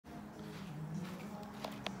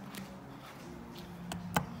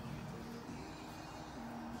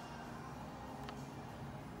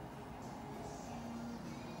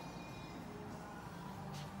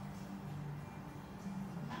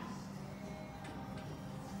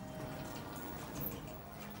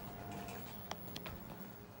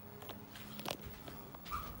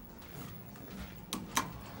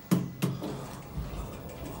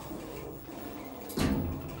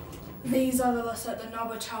These are the lists at the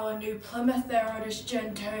Novotel in New Plymouth. They're OTIS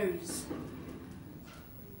Gen2s.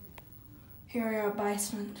 Here are our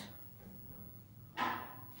basement.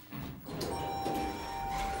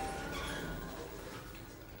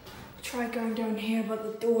 Tried going down here, but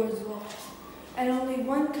the door is locked. And only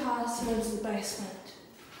one car serves the basement.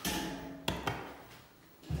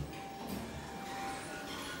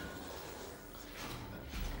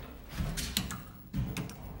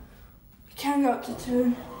 We can go up to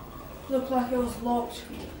 2. Looked like it was locked.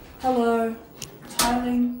 Hello.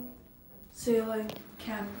 Tiling. Ceiling.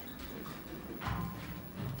 Cabinet.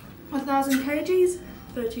 1,000 kgs,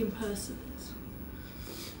 13 persons.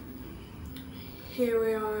 Here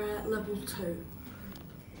we are at level 2.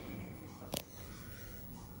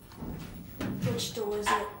 Which door is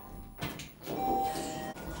it?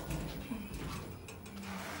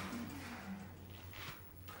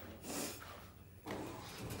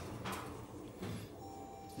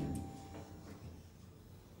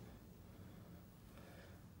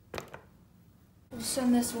 We'll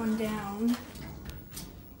send this one down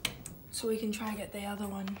so we can try and get the other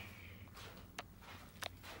one.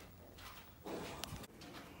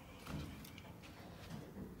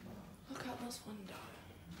 Look at this window.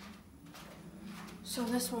 So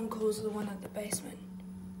this one calls the one at the basement.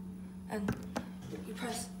 And you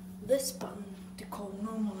press this button to call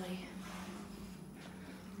normally.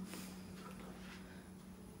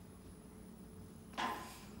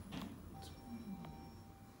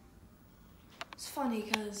 It's funny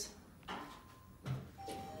because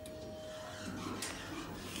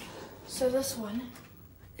so this one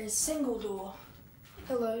is single door.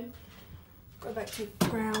 Hello. Go back to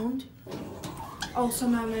ground. Also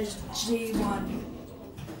known as G1.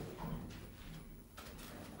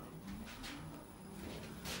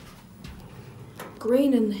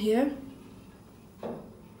 Green in here.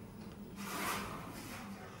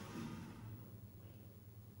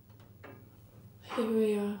 Here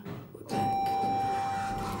we are.